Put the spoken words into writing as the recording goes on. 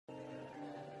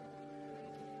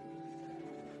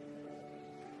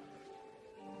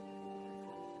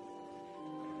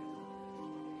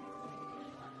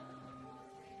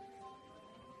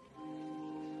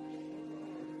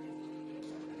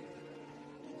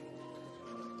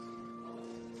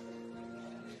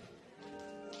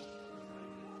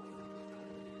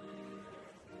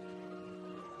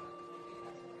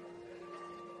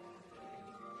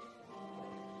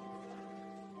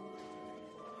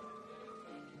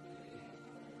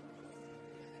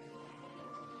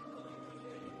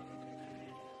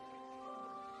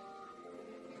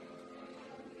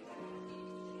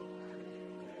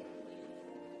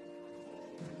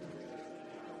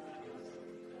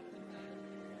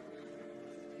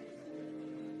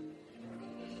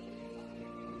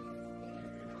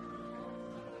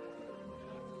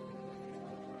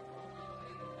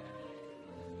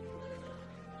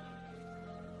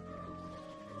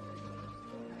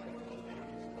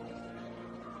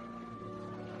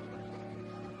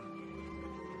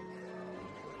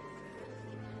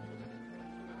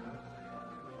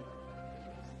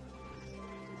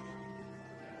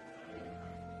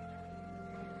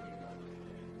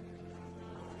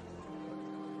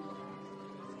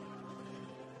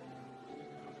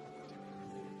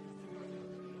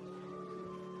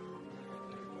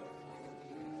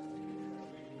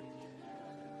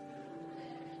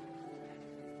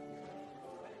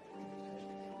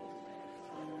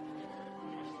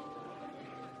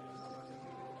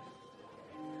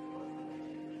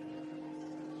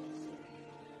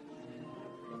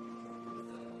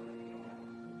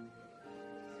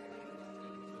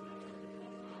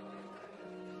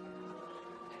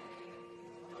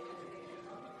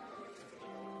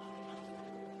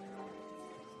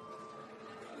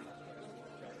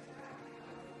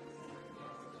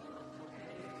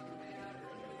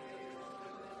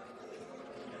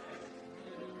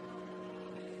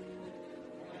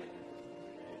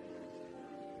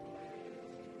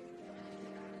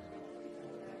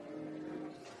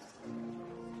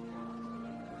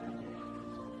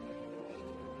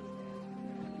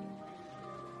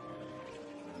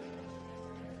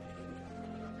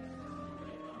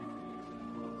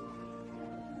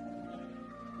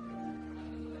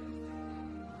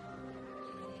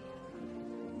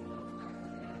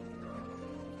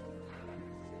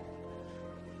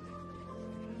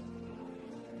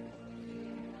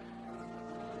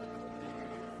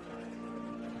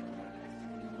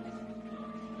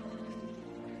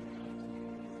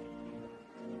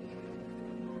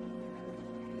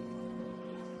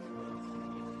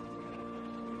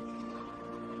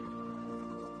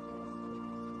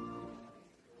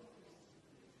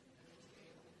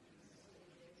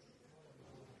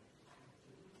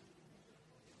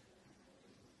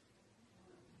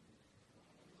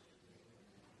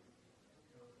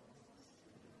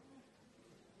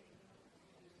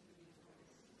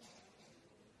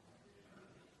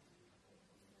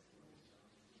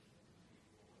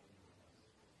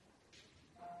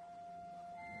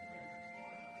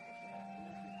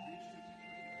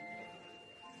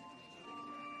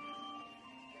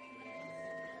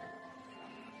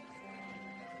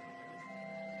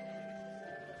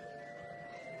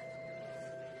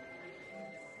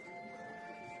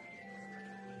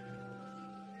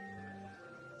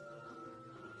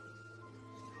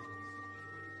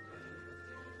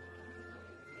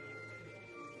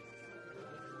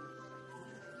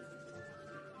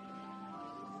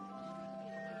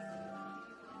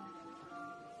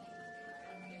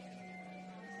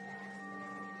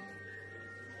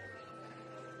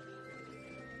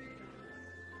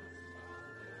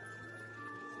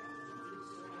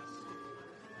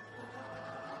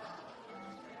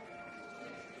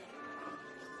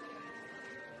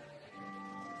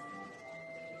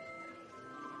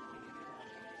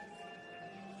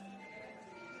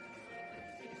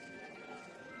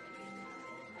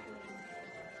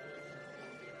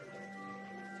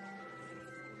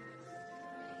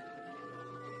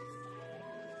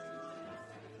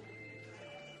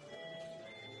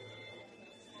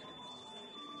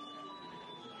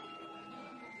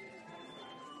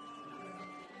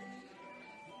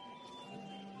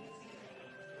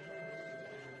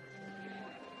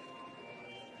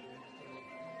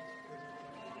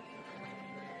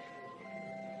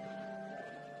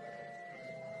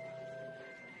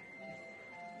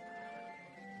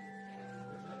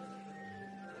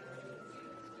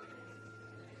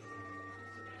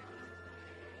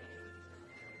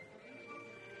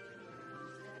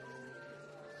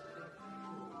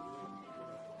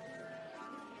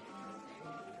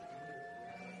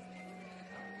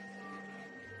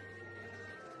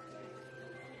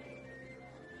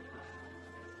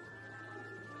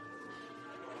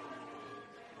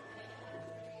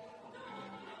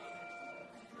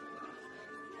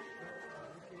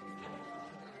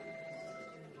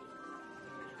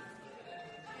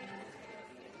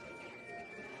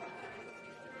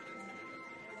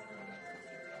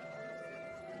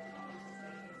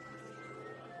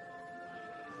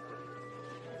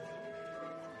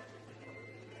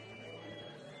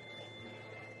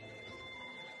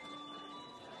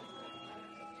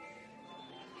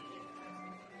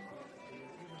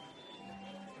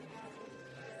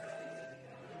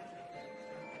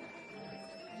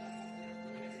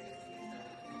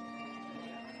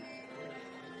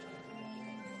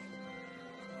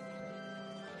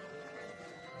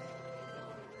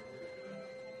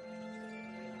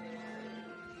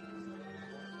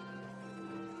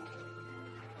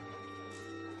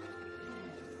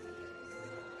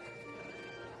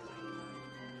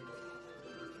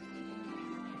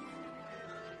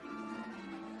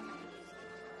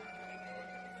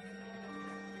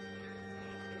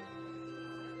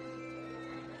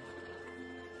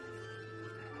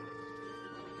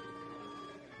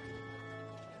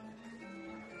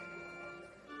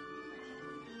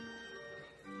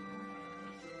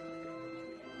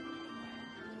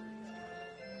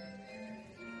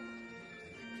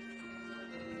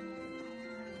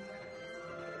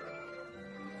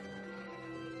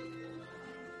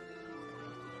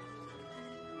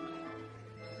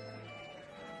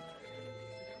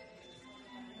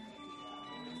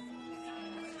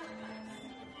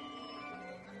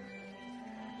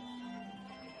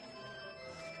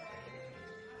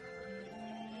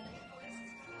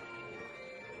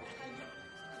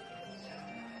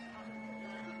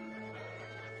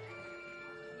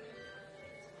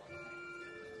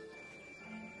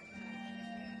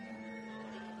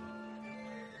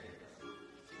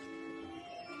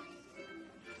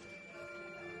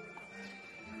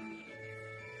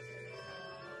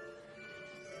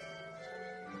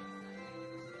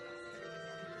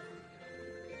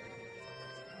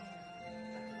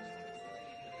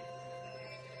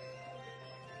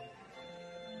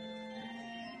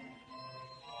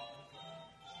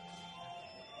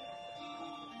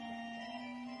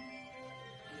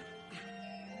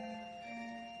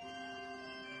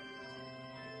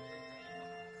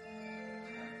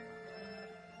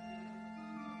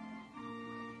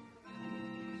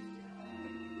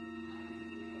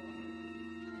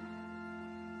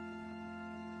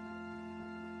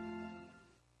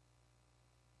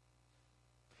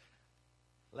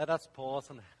Let us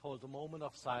pause and hold a moment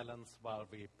of silence while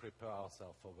we prepare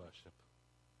ourselves for worship.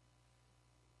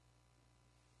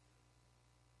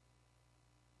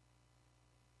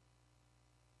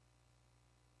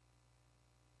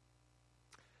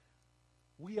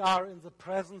 We are in the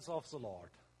presence of the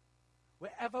Lord.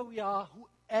 Wherever we are,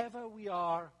 whoever we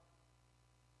are,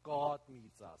 God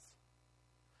meets us.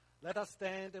 Let us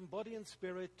stand in body and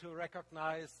spirit to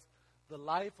recognize the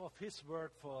life of His word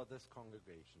for this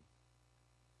congregation.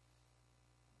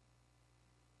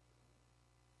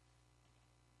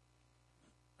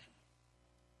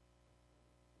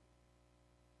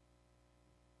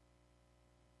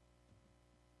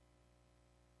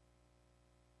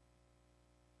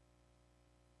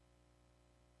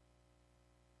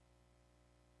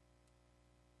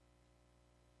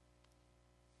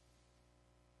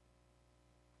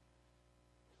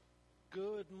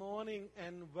 Good morning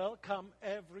and welcome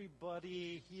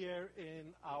everybody here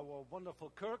in our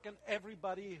wonderful Kirk and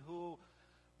everybody who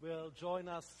will join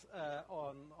us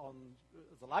on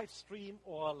the live stream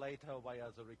or later via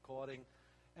the recording.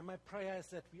 And my prayer is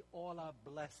that we all are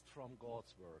blessed from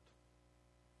God's word.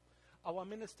 Our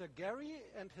minister Gary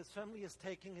and his family is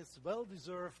taking his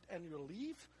well-deserved annual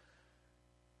leave,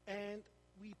 and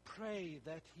we pray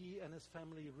that he and his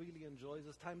family really enjoy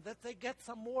this time, that they get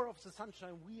some more of the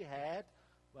sunshine we had.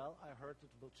 Well, I heard it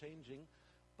will changing,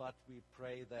 but we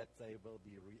pray that they will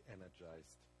be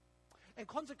re-energized. And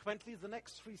consequently, the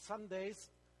next 3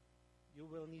 Sundays, you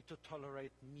will need to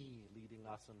tolerate me leading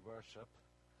us in worship.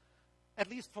 At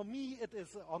least for me, it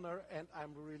is an honor, and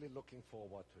I'm really looking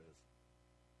forward to it.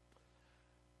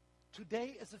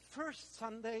 Today is the first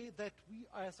Sunday that we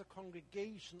as a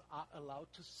congregation are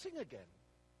allowed to sing again.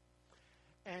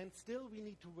 And still we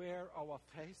need to wear our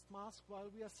face mask while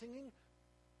we are singing.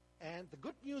 And the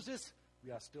good news is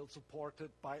we are still supported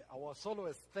by our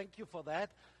soloists. Thank you for that.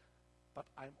 But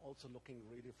I'm also looking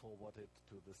really forward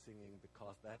to the singing,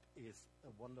 because that is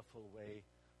a wonderful way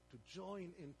to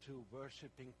join into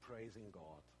worshiping, praising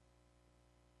God.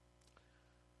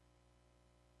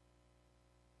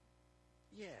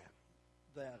 Yeah,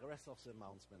 the rest of the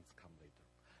announcements come later.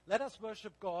 Let us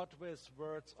worship God with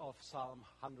words of Psalm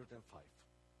 105.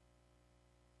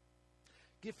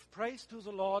 Give praise to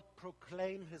the Lord,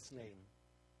 proclaim His name.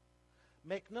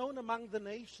 Make known among the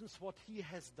nations what He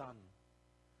has done.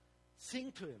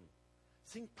 Sing to Him,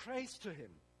 sing praise to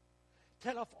Him.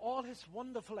 Tell of all His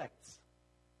wonderful acts.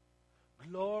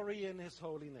 Glory in His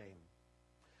holy name.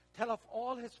 Tell of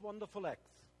all His wonderful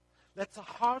acts. Let the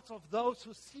hearts of those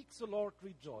who seek the Lord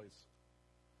rejoice.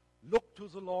 Look to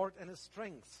the Lord and His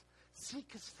strength.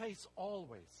 Seek His face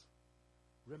always.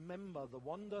 Remember the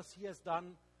wonders He has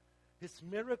done, His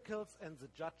miracles and the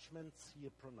judgments He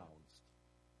pronounced.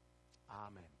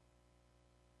 Amen.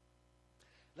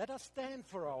 Let us stand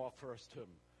for our first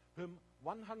hymn, hymn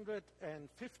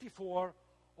 154,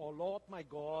 O Lord my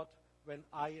God, when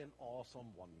I in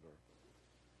awesome wonder.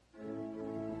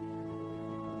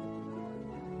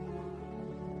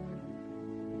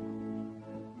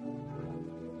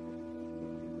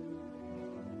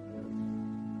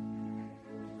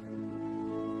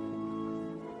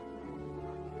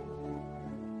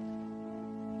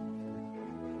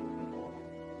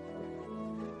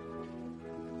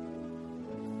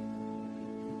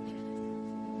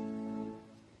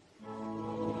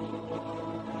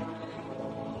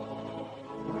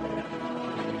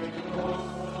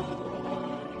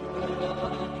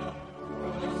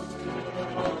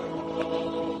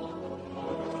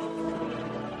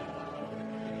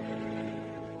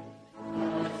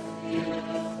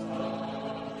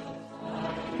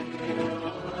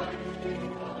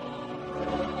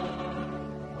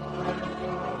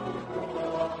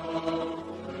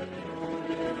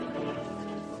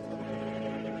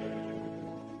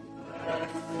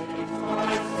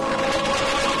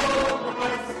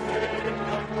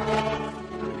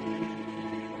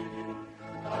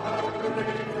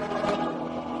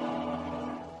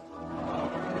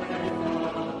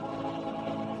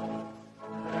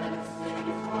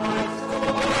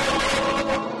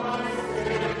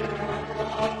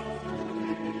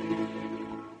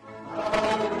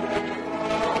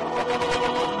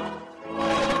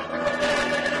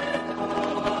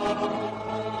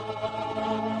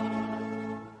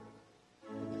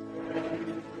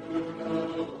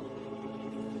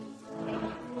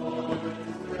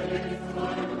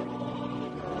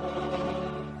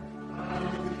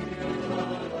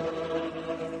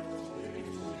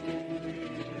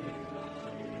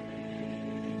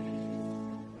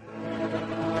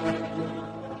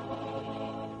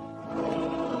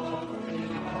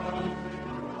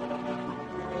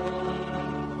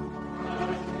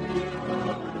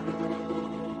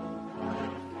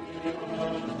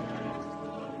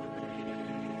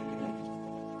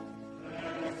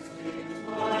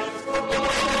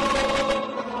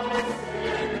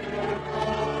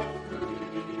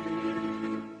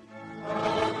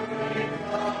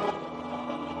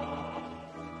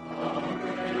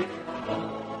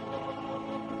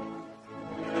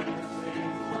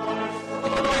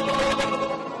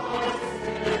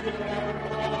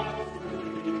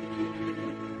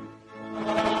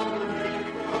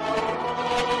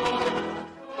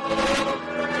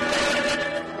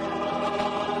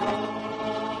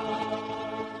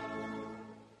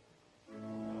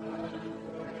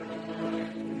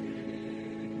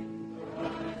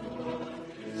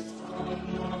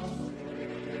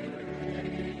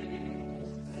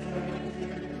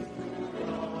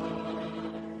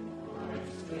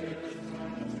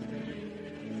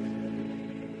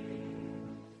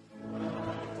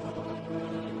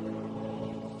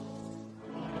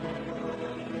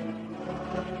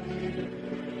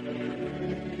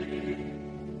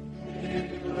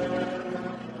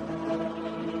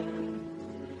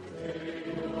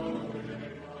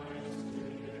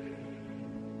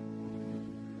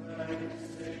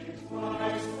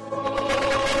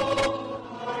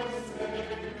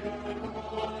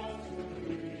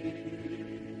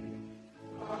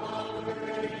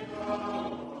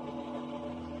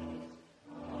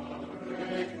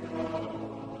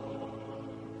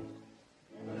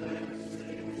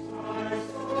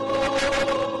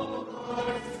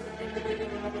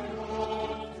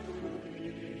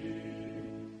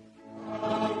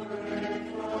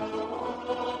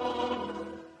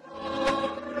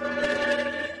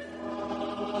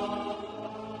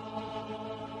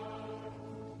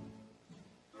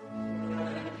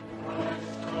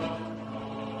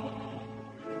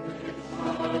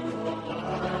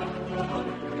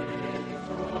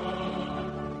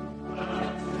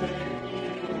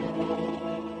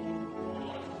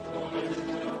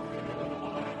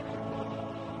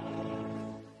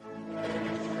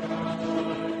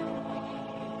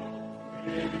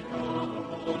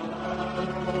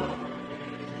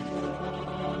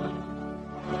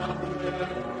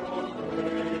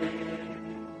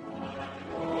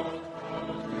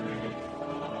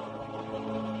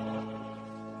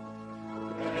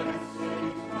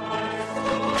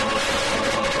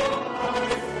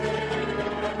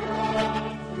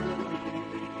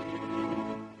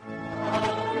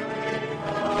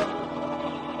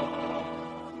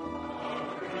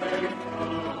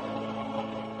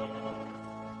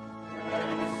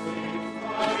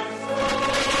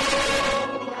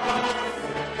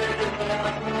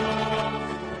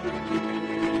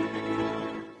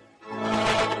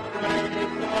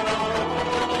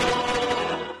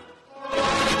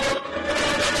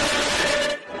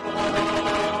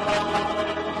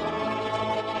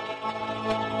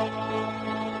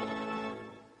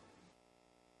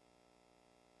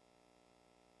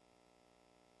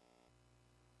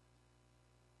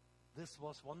 this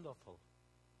was wonderful.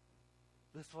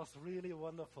 This was really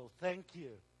wonderful. Thank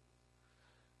you.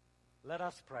 Let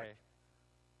us pray.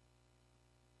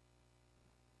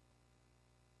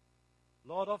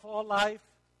 Lord of all life,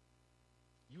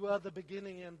 you are the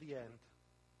beginning and the end.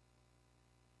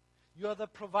 You are the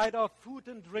provider of food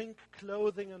and drink,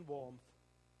 clothing and warmth.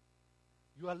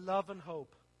 You are love and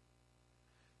hope.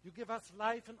 You give us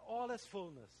life in all its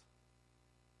fullness.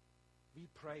 We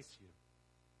praise you.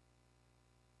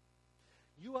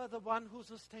 You are the one who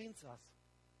sustains us.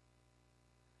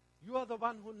 You are the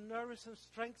one who nourishes and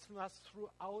strengthens us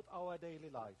throughout our daily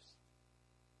lives.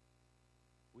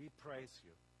 We praise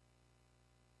you.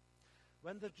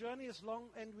 When the journey is long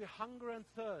and we hunger and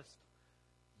thirst,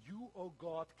 you, O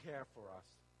God, care for us.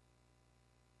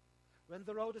 When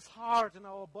the road is hard and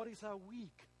our bodies are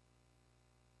weak,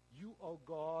 you, O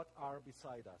God, are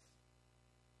beside us.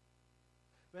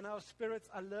 When our spirits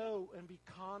are low and we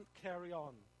can't carry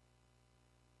on,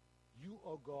 you,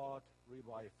 O God,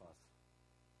 revive us.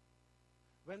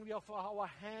 When we offer our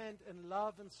hand in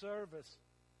love and service,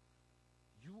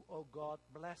 you, O God,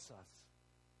 bless us.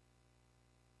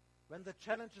 When the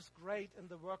challenge is great and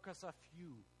the workers are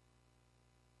few,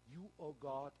 you, O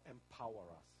God,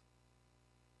 empower us.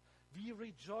 We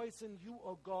rejoice in you,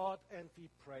 O God, and we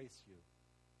praise you.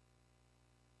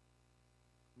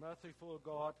 Merciful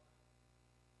God,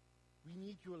 we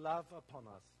need your love upon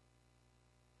us.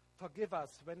 Forgive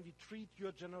us when we treat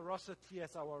your generosity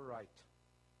as our right.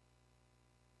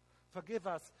 Forgive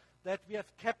us that we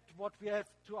have kept what we have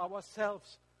to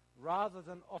ourselves rather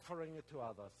than offering it to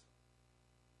others.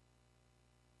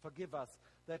 Forgive us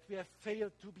that we have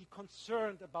failed to be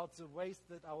concerned about the waste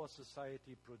that our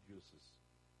society produces.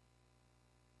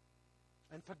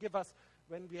 And forgive us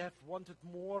when we have wanted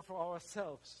more for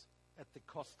ourselves at the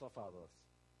cost of others.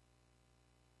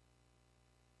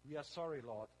 We are sorry,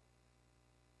 Lord,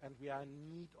 and we are in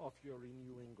need of your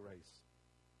renewing grace.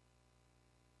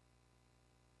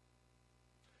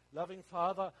 Loving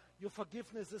Father, your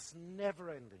forgiveness is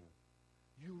never-ending.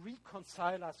 You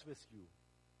reconcile us with you.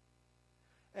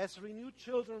 As renewed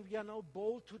children, we are now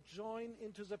bold to join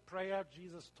into the prayer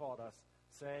Jesus taught us,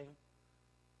 saying,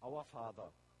 Our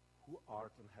Father, who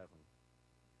art in heaven,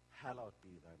 hallowed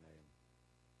be thy name.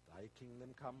 Thy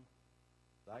kingdom come,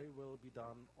 thy will be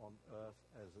done on earth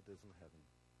as it is in heaven.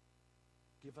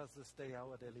 Give us this day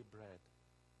our daily bread,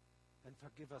 and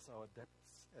forgive us our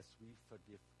debts as we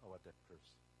forgive our debtors.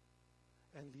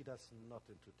 And lead us not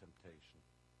into temptation,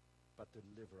 but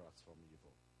deliver us from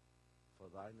evil. For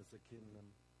thine is the kingdom,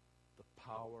 the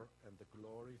power, and the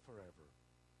glory forever.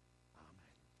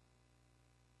 Amen.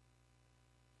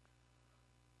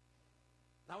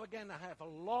 Now again, I have a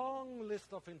long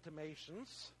list of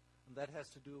intimations, and that has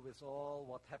to do with all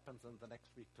what happens in the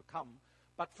next week to come.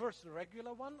 But first, the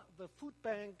regular one. The food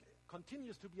bank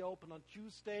continues to be open on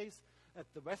Tuesdays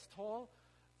at the West Hall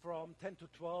from 10 to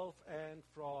 12 and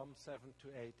from 7 to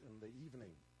 8 in the evening.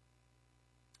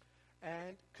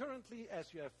 And currently,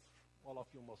 as you have, all of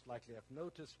you most likely have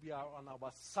noticed, we are on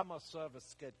our summer service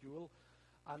schedule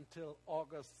until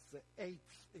August the 8th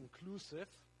inclusive.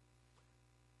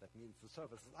 That means the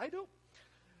services I do.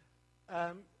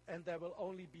 And there will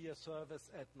only be a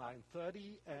service at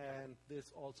 9:30, and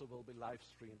this also will be live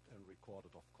streamed and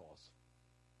recorded, of course.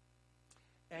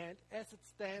 And as it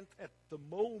stands at the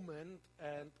moment,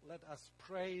 and let us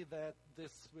pray that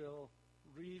this will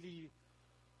really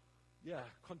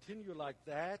continue like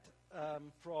that,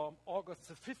 from August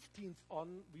the 15th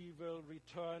on, we will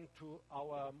return to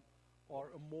a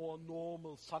more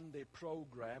normal Sunday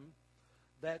program.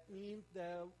 That means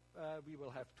that we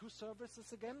will have two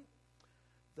services again.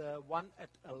 The one at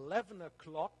 11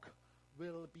 o'clock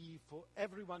will be for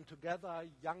everyone together,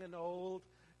 young and old,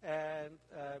 and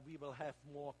we will have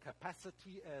more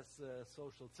capacity as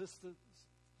social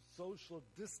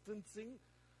distancing.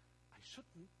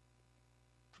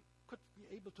 Could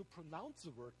be able to pronounce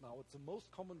the word now. It's the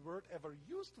most common word ever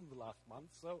used in the last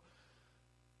month. So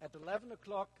at 11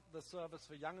 o'clock, the service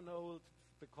for young and old,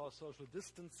 because social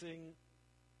distancing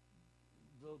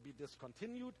will be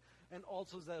discontinued. And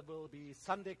also there will be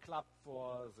Sunday club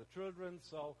for the children.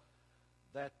 So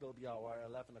that will be our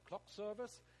 11 o'clock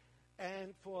service.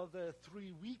 And for the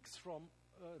 3 weeks from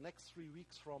next 3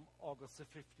 weeks from August the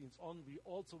 15th on, we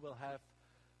also will have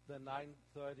the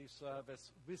 9:30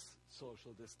 service with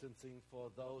social distancing for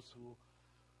those who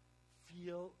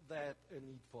feel that a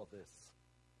need for this.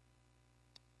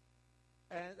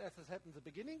 And as I said in the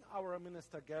beginning, our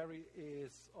Minister Gary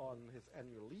is on his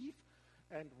annual leave.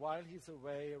 And while he's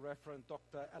away, Reverend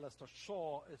Dr. Alistair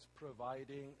Shaw is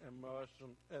providing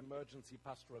emergency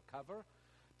pastoral cover,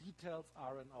 Details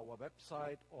are on our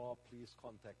website, or please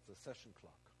contact the session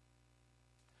clerk.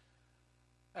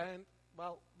 And,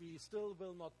 well, we still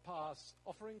will not pass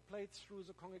offering plates through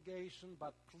the congregation,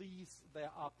 but please, there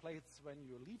are plates when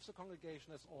you leave the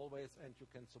congregation as always, and you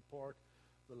can support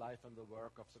the life and the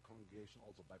work of the congregation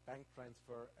also by bank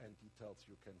transfer, and details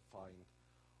you can find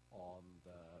on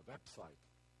the website.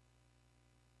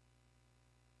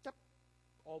 Yep,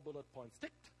 all bullet points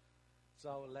ticked.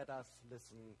 So let us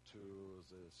listen to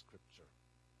the scripture.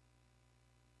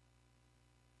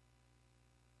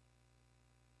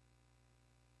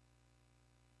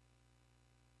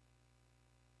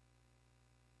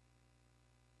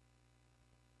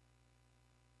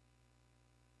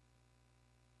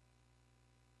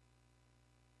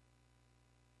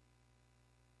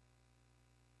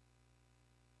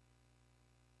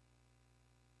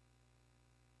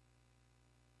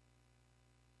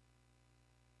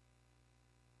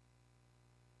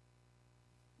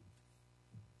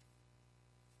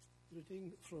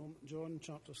 Reading from John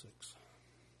chapter 6.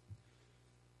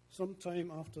 Some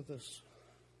time after this,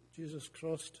 Jesus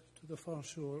crossed to the far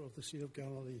shore of the Sea of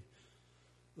Galilee,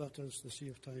 that is, the Sea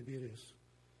of Tiberias,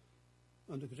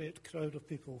 and a great crowd of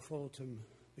people followed him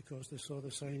because they saw the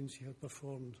signs he had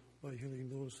performed by healing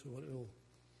those who were ill.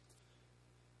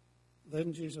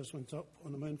 Then Jesus went up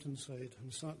on a mountainside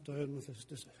and sat down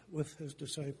with his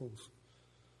disciples.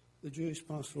 The Jewish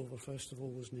Passover festival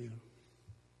was near.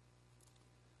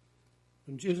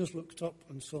 When Jesus looked up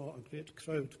and saw a great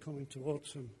crowd coming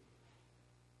towards him,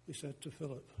 he said to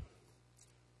Philip,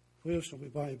 "Where shall we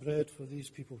buy bread for these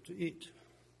people to eat?"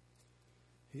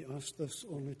 He asked this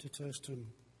only to test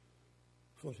him,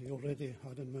 for he already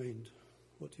had in mind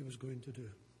what he was going to do.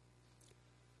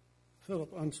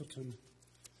 Philip answered him,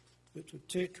 "It would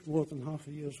take more than half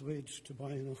a year's wage to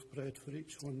buy enough bread for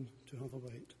each one to have a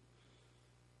bite."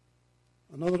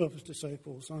 Another of his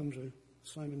disciples, Andrew,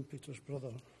 Simon Peter's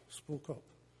brother, spoke up.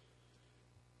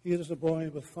 "Here is a boy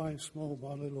with 5 small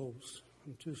barley loaves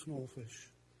and 2 small fish.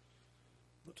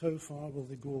 But how far will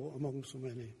they go among so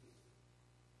many?"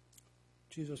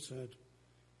 Jesus said,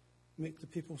 "Make the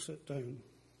people sit down."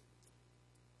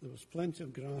 There was plenty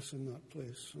of grass in that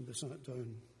place, and they sat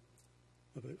down.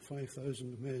 About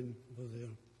 5,000 men were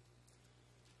there.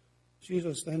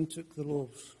 Jesus then took the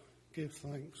loaves, gave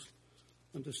thanks,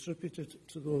 and distributed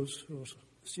to those who were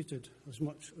seated as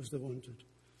much as they wanted.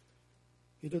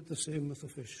 He did the same with the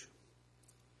fish.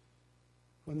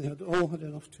 When they had all had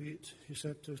enough to eat, he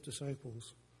said to his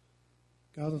disciples,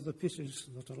 "Gather the pieces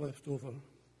that are left over.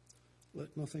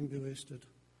 Let nothing be wasted."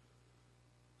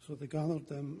 So they gathered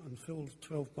them and filled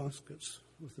 12 baskets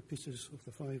with the pieces of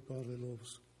the 5 barley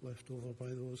loaves left over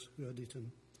by those who had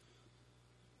eaten.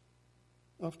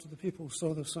 After the people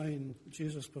saw the sign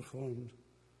Jesus performed,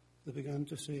 they began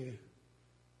to say,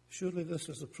 "Surely this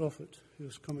is the prophet who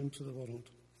has come into the world."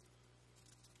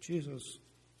 Jesus,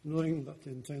 knowing that they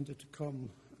intended to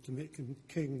come to make him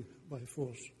king by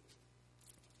force,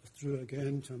 withdrew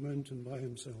again to a mountain by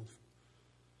himself.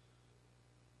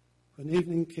 When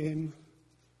evening came,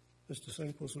 his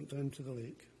disciples went down to the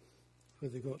lake,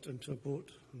 where they got into a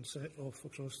boat and set off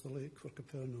across the lake for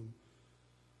Capernaum.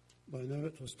 By now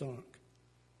it was dark,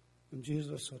 and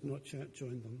Jesus had not yet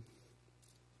joined them.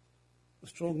 A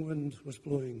strong wind was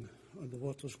blowing, and the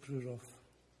waters grew rough.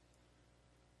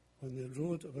 When they had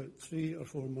rowed about 3 or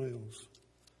 4 miles,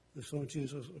 they saw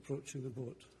Jesus approaching the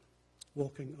boat,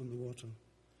 walking on the water,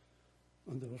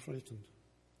 and they were frightened.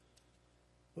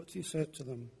 But he said to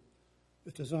them,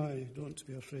 "It is I, don't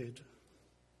be afraid."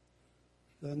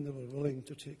 Then they were willing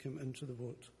to take him into the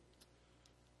boat,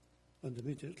 and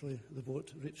immediately the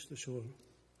boat reached the shore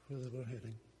where they were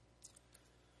heading.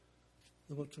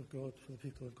 The word of God for the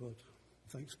people of God.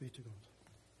 Thanks be to God.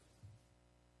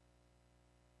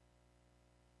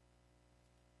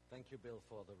 Thank you, Bill,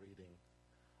 for the reading.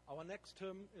 Our next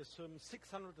hymn is hymn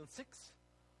 606,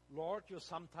 "Lord, your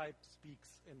sometime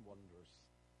speaks in wonders."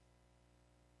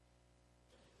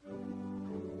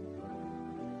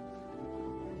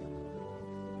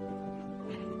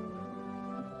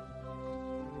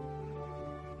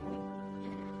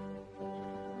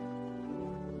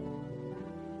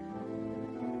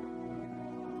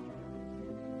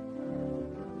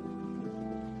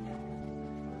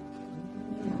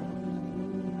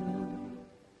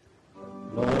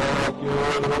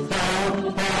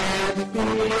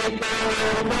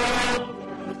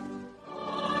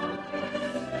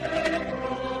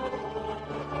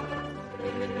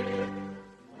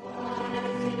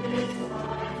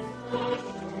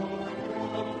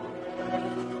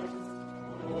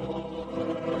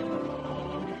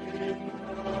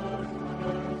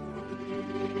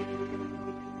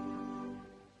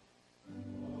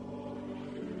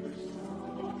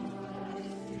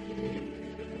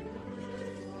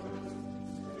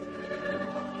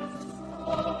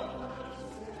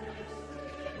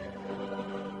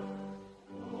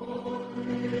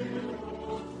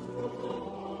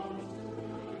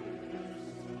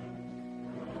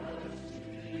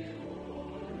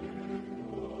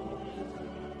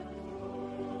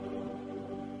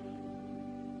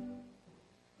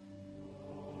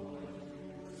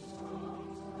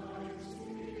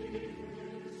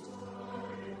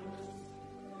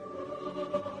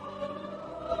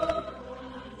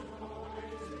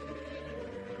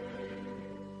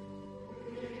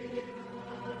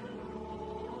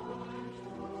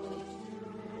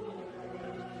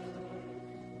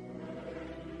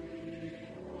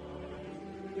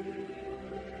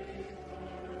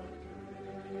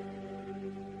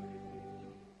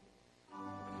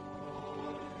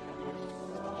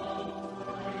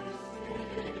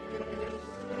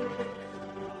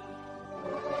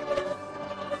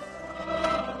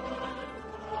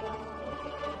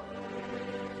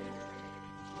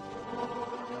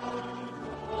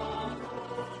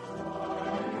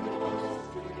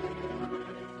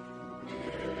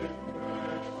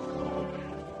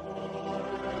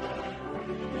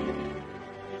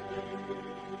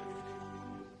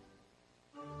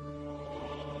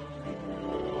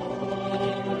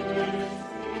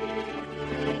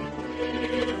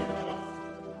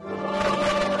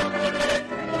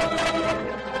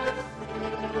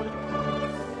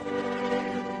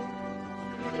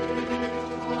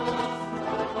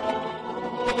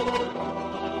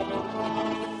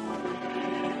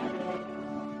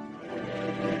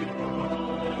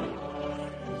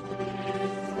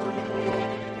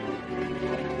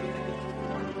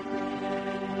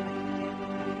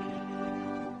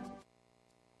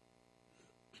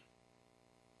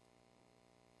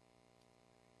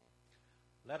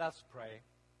 Let us pray.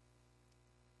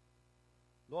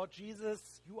 Lord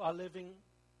Jesus, you are living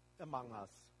among us.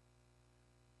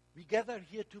 We gather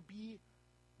here to be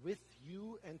with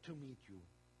you and to meet you.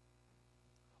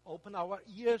 Open our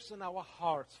ears and our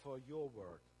hearts for your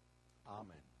word.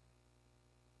 Amen.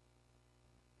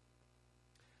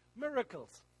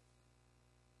 Miracles.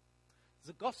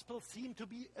 The gospel seem to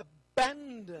be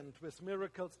abundant with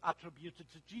miracles attributed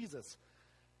to Jesus.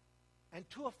 And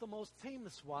two of the most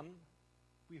famous ones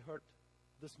we heard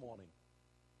this morning.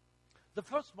 The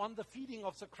first one, the feeding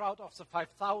of the crowd of the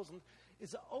 5,000,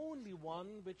 is the only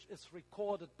one which is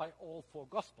recorded by all four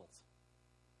Gospels.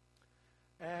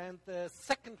 And the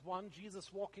second one,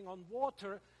 Jesus walking on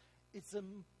water, is the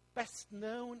best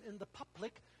known in the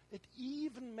public. It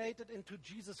even made it into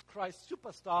Jesus Christ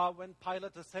Superstar when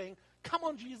Pilate is saying, "Come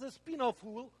on, Jesus, be no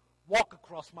fool, walk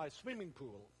across my swimming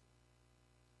pool."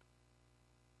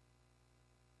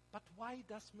 But why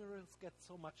does miracles get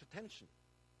so much attention?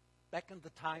 Back in the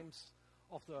times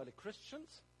of the early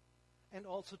Christians and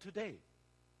also today.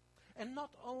 And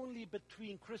not only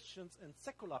between Christians and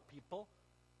secular people,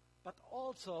 but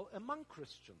also among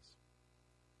Christians.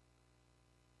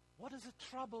 What is the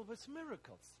trouble with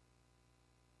miracles?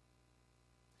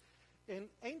 In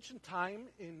ancient time,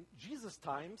 in Jesus'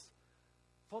 times,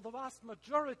 for the vast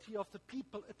majority of the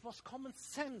people, it was common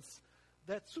sense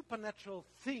that supernatural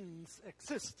things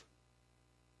exist.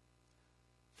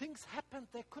 Things happened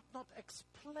they could not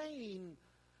explain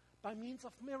by means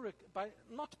of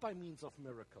not by means of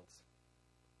miracles.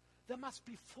 There must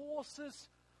be forces,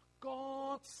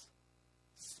 gods,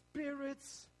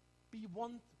 spirits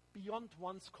beyond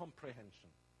one's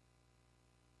comprehension.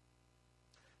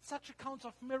 Such accounts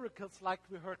of miracles like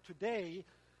we heard today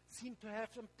seem to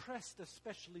have impressed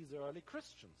especially the early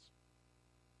Christians.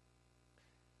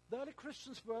 The early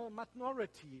Christians were a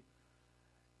minority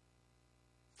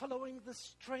following this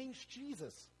strange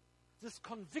Jesus, this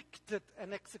convicted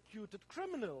and executed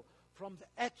criminal from the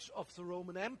edge of the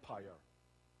Roman Empire.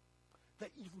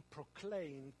 They even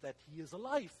proclaimed that he is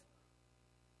alive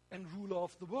and ruler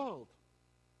of the world,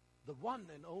 the one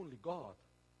and only God.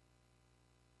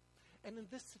 And in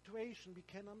this situation, we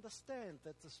can understand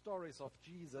that the stories of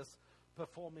Jesus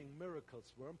performing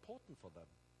miracles were important for them,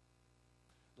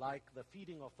 like the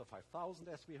feeding of the 5,000,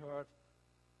 as we heard,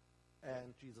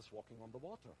 and Jesus walking on the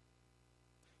water.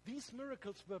 These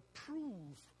miracles were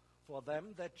proof for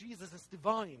them that Jesus is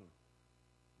divine,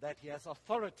 that he has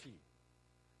authority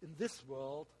in this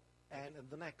world and in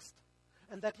the next,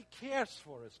 and that he cares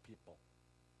for his people.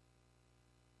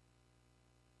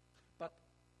 But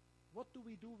what do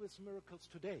we do with miracles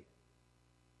today?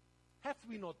 Have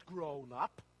we not grown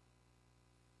up?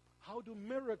 How do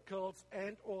miracles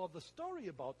and or the story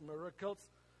about miracles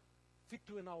fit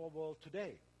in our world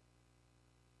today?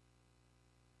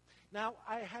 Now,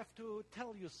 I have to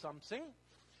tell you something.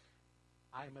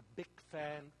 I'm a big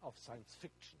fan of science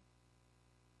fiction.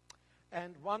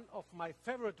 And one of my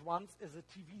favorite ones is a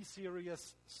TV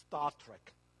series, Star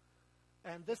Trek.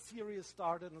 And this series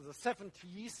started in the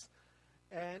 70s,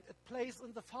 and it plays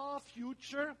in the far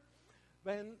future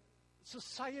when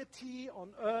society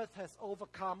on Earth has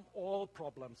overcome all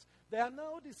problems. There are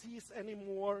no disease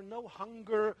anymore, no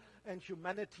hunger, and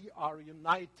humanity are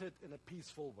united in a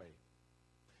peaceful way.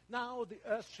 Now the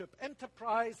Earthship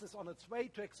Enterprise is on its way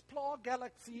to explore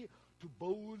galaxy to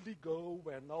boldly go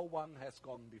where no one has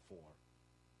gone before.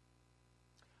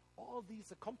 All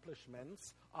these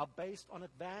accomplishments are based on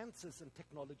advances in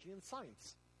technology and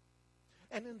science.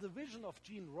 And in the vision of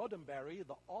Gene Roddenberry,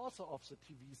 the author of the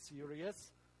TV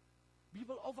series, we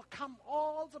will overcome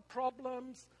all the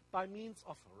problems by means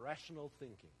of rational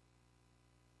thinking.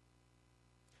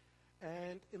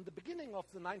 And in the beginning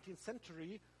of the 19th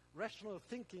century, rational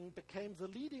thinking became the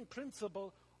leading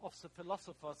principle of the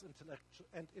philosophers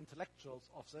and intellectuals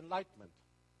of the Enlightenment.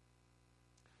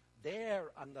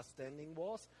 Their understanding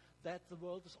was that the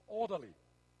world is orderly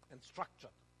and structured,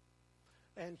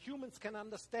 and humans can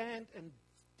understand and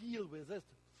deal with it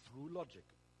through logic.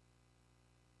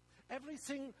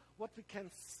 Everything what we can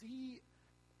see,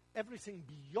 everything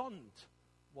beyond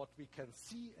what we can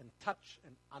see and touch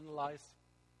and analyze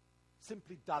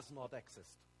simply does not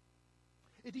exist.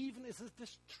 It even is a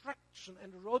distraction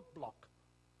and a roadblock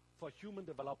for human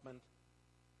development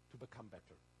to become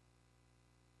better.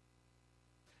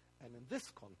 And in this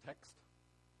context,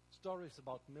 stories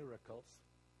about miracles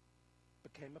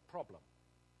became a problem.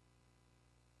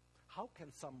 How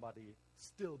can somebody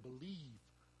still believe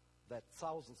that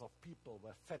thousands of people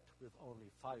were fed with only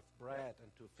 5 bread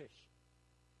and 2 fish?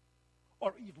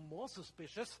 Or even more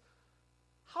suspicious,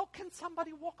 how can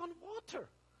somebody walk on water,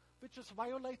 which is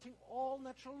violating all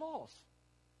natural laws?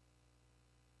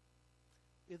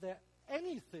 Is there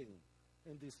anything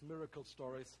in these miracle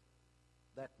stories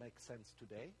that makes sense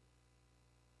today?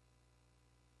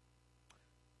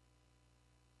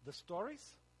 The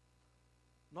stories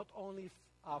not only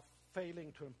are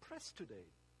failing to impress today,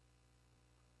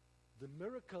 the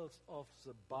miracles of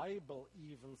the Bible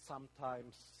even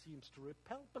sometimes seems to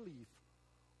repel belief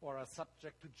or are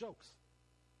subject to jokes,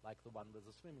 like the one with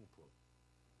the swimming pool.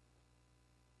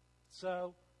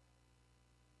 So,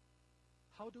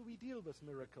 how do we deal with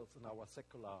miracles in our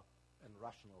secular and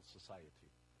rational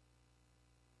society?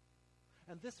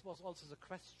 And this was also the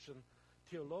question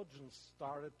theologians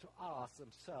started to ask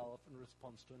themselves in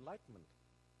response to Enlightenment.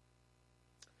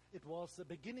 It was the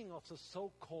beginning of the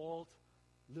so-called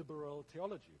liberal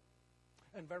theology.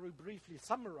 And very briefly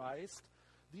summarized,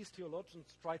 these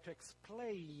theologians try to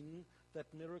explain that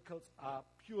miracles are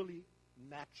purely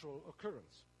natural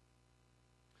occurrence.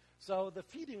 So the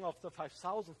feeding of the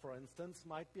 5,000, for instance,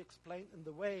 might be explained in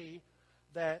the way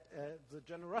that the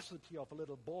generosity of a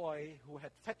little boy who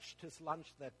had fetched his lunch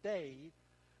that day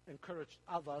encouraged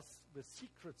others with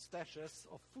secret stashes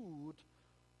of food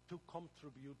to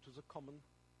contribute to the common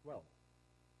well.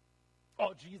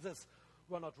 Or Jesus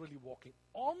were not really walking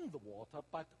on the water,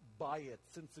 but by it,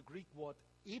 since the Greek word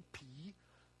epi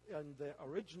in the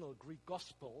original Greek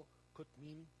gospel could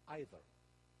mean either.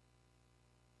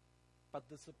 But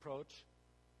this approach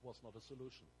was not a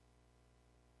solution.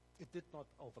 It did not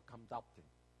overcome doubting.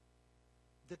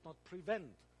 Did not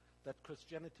prevent that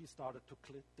Christianity started to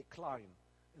decline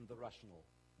in the rational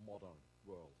modern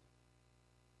world.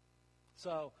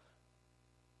 So,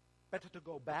 better to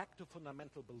go back to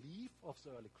fundamental belief of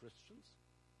the early Christians.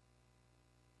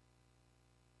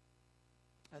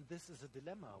 And this is a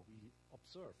dilemma we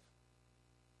observe.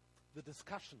 The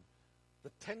discussion,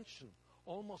 the tension,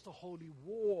 almost a holy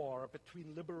war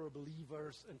between liberal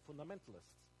believers and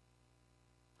fundamentalists.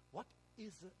 What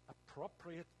is the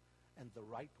appropriate and the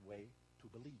right way to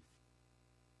believe?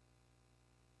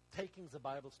 Taking the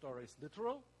Bible stories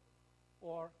literal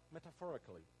or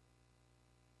metaphorically?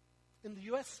 In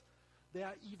the US, there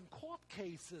are even court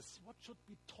cases. What should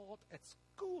be taught at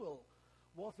school?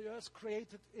 Was the earth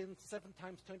created in 7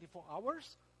 times 24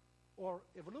 hours or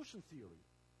evolution theory?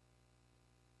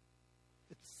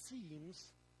 It seems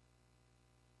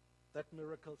that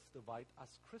miracles divide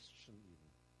us Christian even.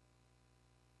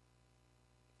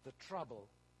 The trouble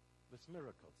with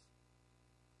miracles.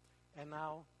 And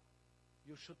now,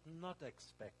 you should not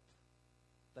expect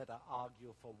that I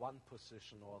argue for one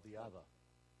position or the other.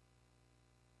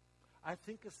 I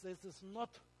think this is not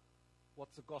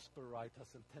what the gospel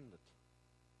writers intended.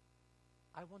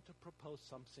 I want to propose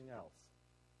something else.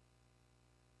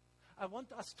 I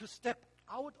want us to step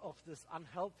out of this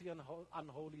unhealthy and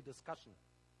unholy discussion.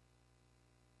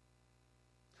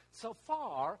 So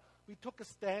far, we took a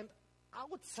stand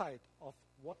outside of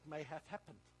what may have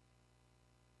happened.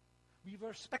 We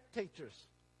were spectators.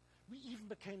 We even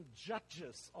became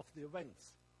judges of the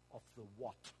events, of the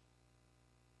what.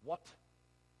 What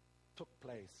took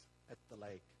place at the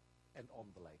lake and on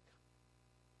the lake.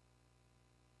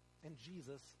 And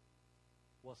Jesus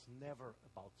was never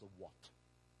about the what.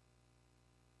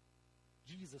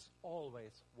 Jesus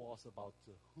always was about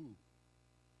the who.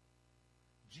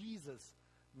 Jesus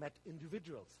met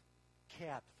individuals,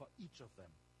 cared for each of them.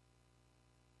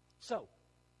 So,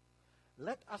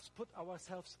 let us put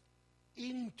ourselves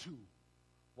into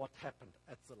what happened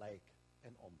at the lake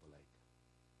and on the lake.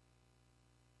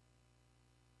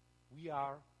 We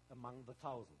are among the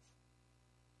thousands.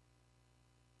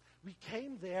 We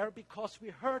came there because we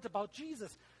heard about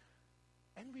Jesus,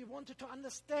 and we wanted to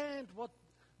understand what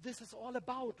this is all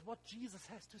about, what Jesus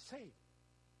has to say.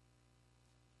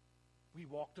 We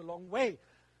walked a long way,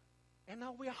 and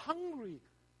now we're hungry,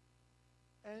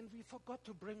 and we forgot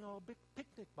to bring our big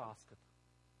picnic basket.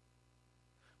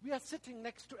 We are sitting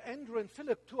next to Andrew and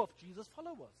Philip, 2 of Jesus'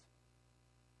 followers.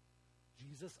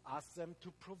 Jesus asked them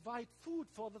to provide food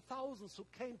for the thousands who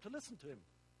came to listen to him.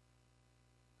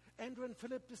 Andrew and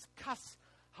Philip discuss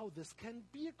how this can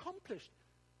be accomplished.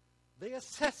 They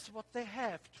assess what they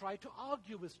have, try to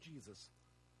argue with Jesus.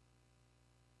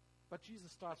 But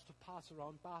Jesus starts to pass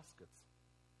around baskets.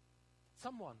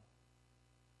 Someone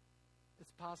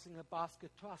is passing a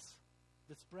basket to us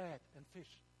with bread and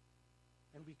fish,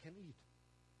 and we can eat.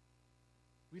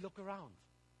 We look around,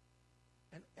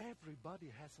 and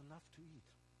everybody has enough to eat.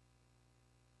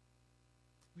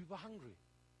 We were hungry,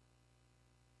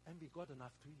 and we got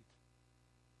enough to eat.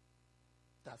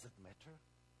 Does it matter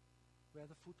where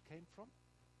the food came from?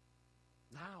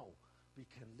 Now we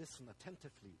can listen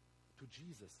attentively to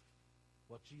Jesus,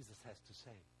 what Jesus has to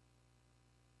say.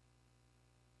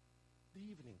 The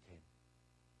evening came.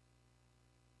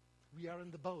 We are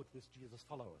in the boat with Jesus'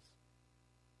 followers.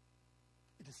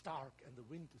 It is dark and the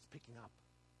wind is picking up.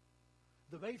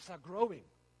 The waves are growing.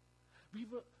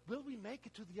 Will we make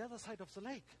it to the other side of the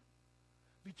lake?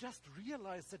 We just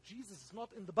realized that Jesus is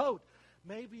not in the boat.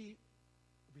 Maybe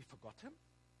we forgot him?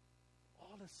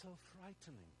 All is so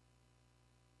frightening.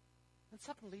 And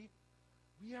suddenly,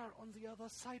 we are on the other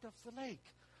side of the lake.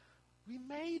 We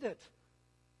made it.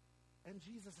 And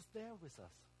Jesus is there with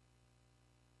us.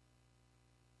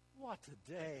 What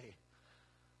a day.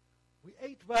 We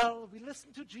ate well, we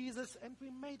listened to Jesus, and we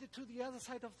made it to the other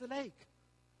side of the lake.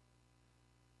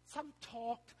 Some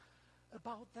talked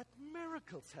about that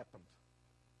miracles happened.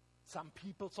 Some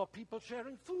people saw people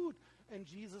sharing food and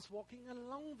Jesus walking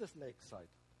along this lakeside.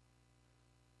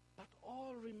 But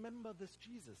all remember this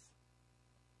Jesus.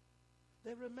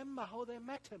 They remember how they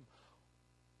met him.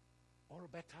 Or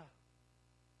better,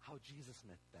 how Jesus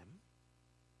met them.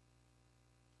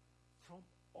 From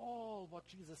all what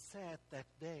Jesus said that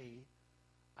day,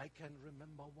 I can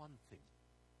remember one thing.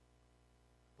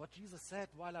 What Jesus said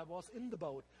while I was in the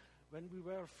boat, when we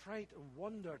were afraid and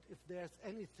wondered if there's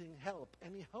anything help,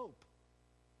 any hope.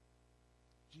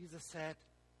 Jesus said,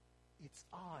 "It's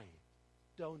I.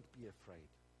 Don't be afraid."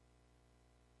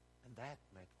 And that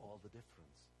made all the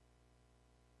difference.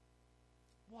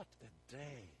 What a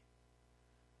day.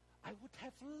 I would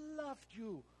have loved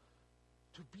you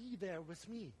to be there with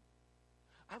me.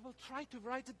 I will try to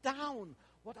write it down,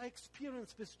 what I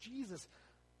experienced with Jesus,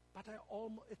 but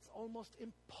it's almost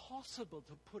impossible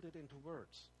to put it into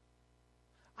words.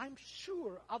 I'm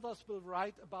sure others will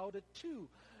write about it too,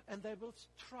 and they will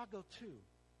struggle too.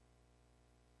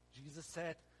 Jesus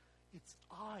said, "It's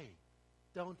I.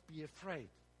 Don't be afraid."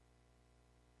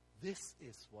 This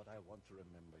is what I want to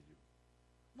remember you.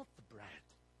 Not the bread,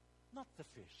 not the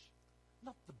fish,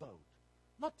 not the boat,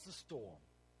 not the storm.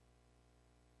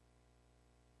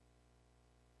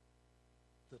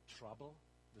 The trouble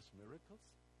with miracles?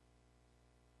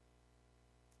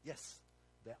 Yes,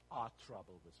 there are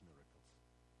trouble with miracles.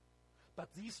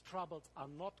 But these troubles are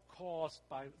not caused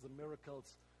by the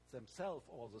miracles themselves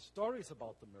or the stories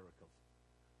about the miracles.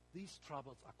 These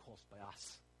troubles are caused by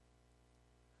us.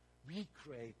 We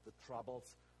create the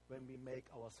troubles when we make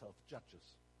ourselves judges.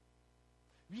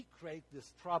 We create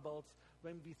these troubles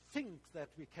when we think that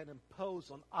we can impose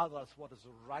on others what is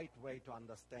the right way to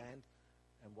understand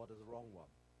and what is the wrong one.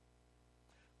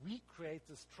 We create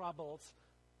these troubles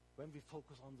when we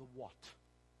focus on the what.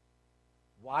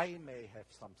 Why may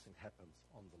have something happened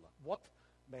on the lake? What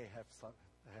may have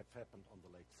happened on the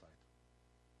lakeside?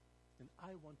 And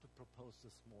I want to propose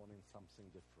this morning something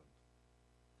different.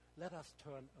 Let us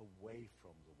turn away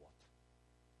from the what.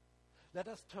 Let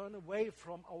us turn away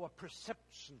from our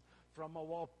perception, from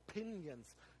our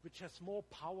opinions, which has more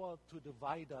power to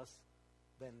divide us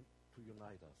than to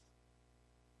unite us.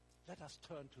 Let us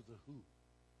turn to the who.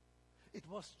 It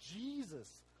was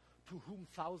Jesus to whom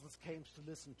thousands came to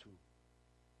listen to,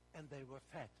 and they were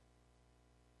fed.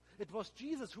 It was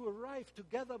Jesus who arrived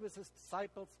together with his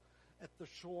disciples at the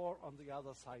shore on the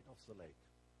other side of the lake.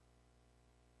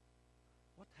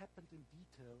 What happened in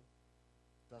detail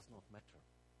does not matter.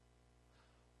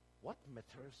 What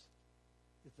matters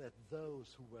is that those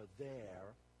who were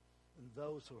there and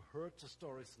those who heard the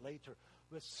stories later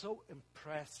were so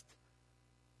impressed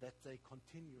that they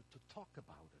continued to talk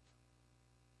about it.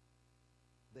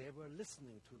 They were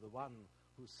listening to the one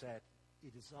who said,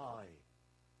 "It is I,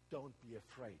 don't be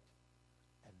afraid."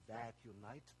 And that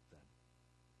united them.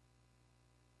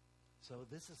 So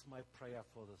this is my prayer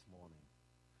for this morning.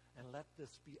 And let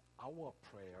this be our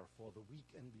prayer for the week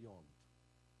and beyond.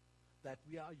 That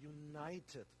we are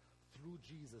united through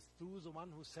Jesus, through the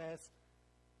one who says,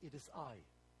 "It is I,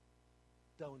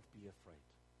 don't be afraid."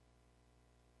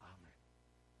 Amen.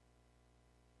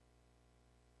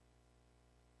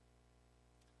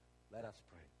 Let us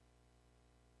pray.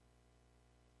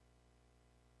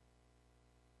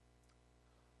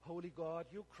 Holy God,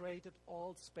 you created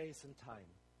all space and time.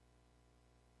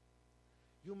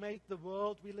 You made the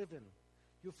world we live in.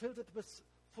 You filled it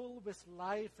full with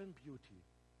life and beauty.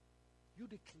 You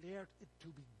declared it to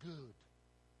be good.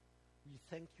 We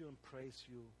thank you and praise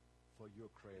you for your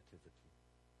creativity.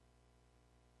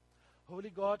 Holy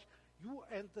God, you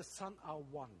and the Son are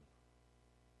one.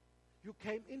 You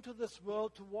came into this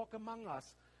world to walk among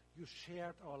us. You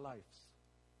shared our lives.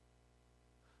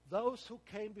 Those who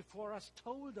came before us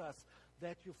told us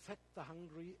that you fed the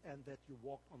hungry and that you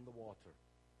walked on the water.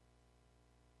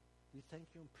 We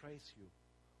thank you and praise you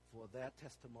for their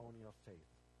testimony of faith.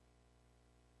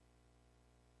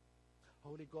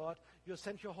 Holy God, you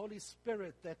sent your Holy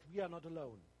Spirit that we are not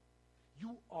alone.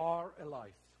 You are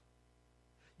alive.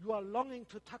 You are longing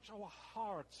to touch our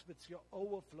hearts with your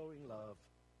overflowing love.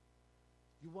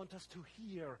 You want us to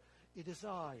hear, "It is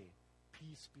I,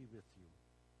 peace be with you."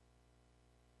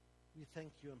 We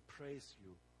thank you and praise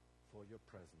you for your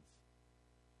presence.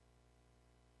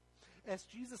 As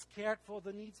Jesus cared for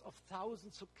the needs of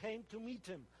thousands who came to meet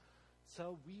him,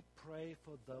 so we pray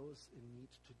for those in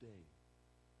need today.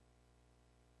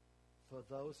 For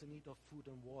those in need of food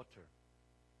and water,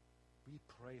 we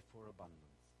pray for abundance.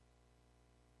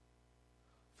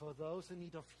 For those in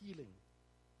need of healing,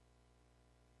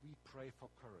 we pray for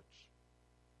courage.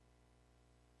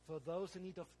 For those in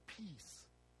need of peace,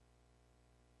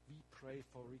 we pray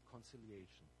for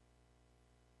reconciliation.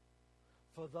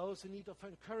 For those in need of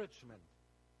encouragement,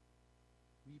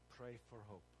 we pray for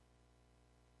hope.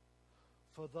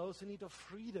 For those in need of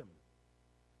freedom,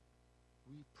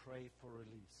 we pray for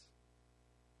release.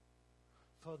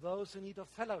 For those in need of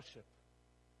fellowship,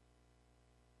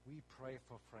 we pray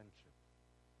for friendship.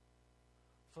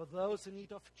 For those in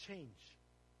need of change,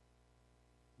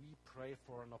 we pray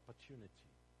for an opportunity.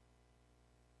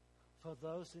 For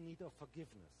those in need of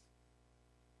forgiveness,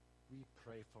 we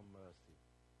pray for mercy.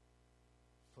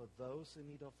 For those in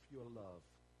need of your love,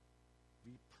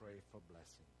 we pray for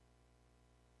blessing.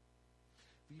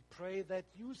 We pray that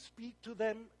you speak to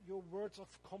them your words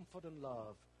of comfort and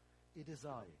love. "It is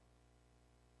I.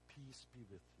 Peace be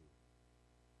with you."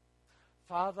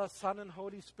 Father, Son, and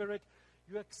Holy Spirit,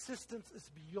 your existence is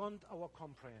beyond our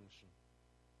comprehension.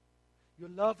 Your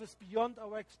love is beyond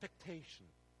our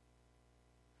expectation.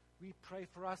 We pray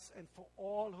for us and for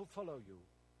all who follow you.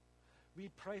 We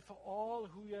pray for all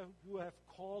who you have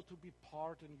called to be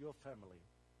part in your family.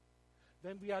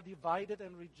 When we are divided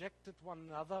and rejected one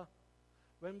another,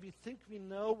 when we think we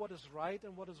know what is right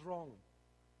and what is wrong,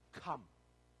 come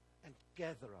and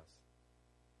gather us.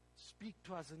 Speak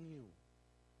to us anew.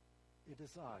 "It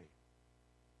is I.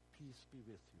 Peace be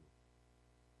with you."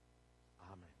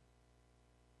 Amen.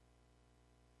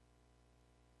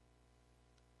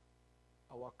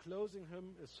 Our closing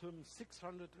hymn is hymn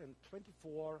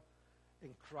 624,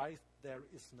 "In Christ there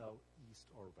is no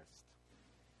east or west."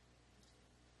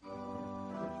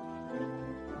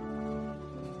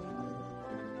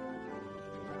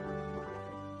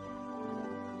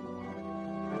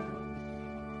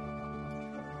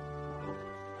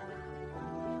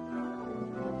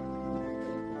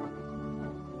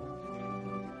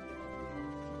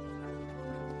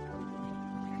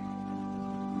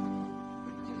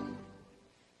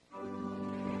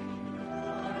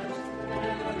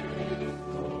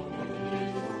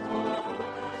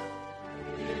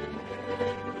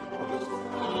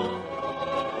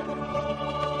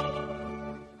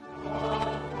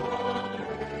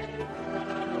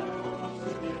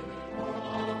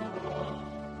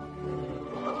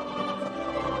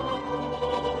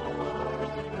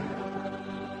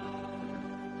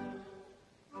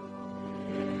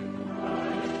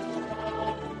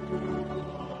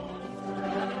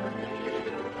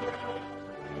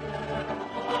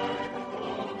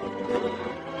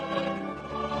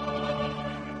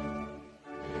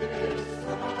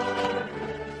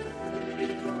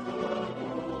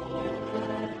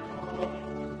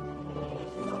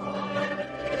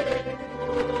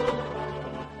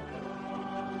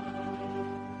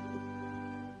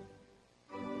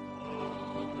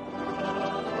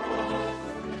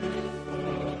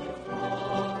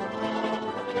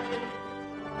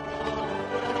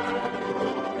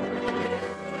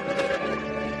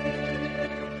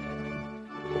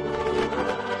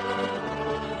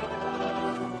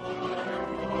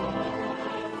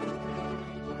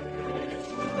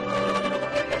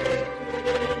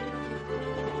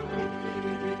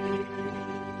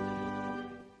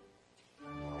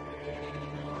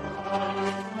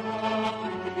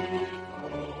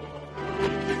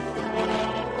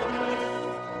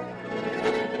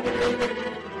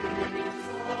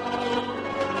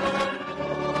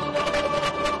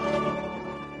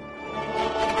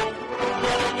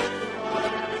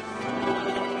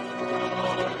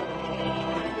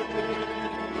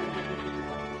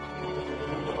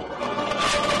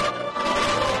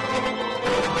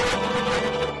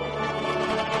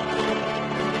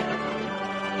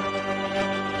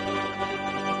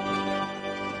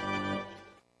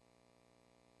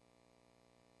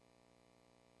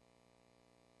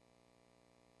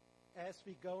 As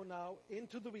we go now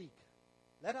into the week,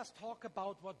 let us talk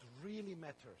about what really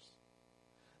matters.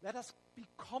 Let us be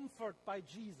comforted by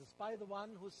Jesus, by the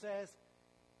one who says,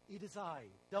 "It is I,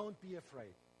 don't be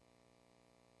afraid."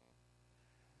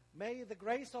 May the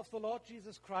grace of the Lord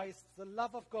Jesus Christ, the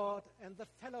love of God, and the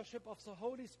fellowship of the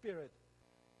Holy Spirit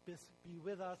be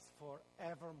with us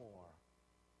forevermore.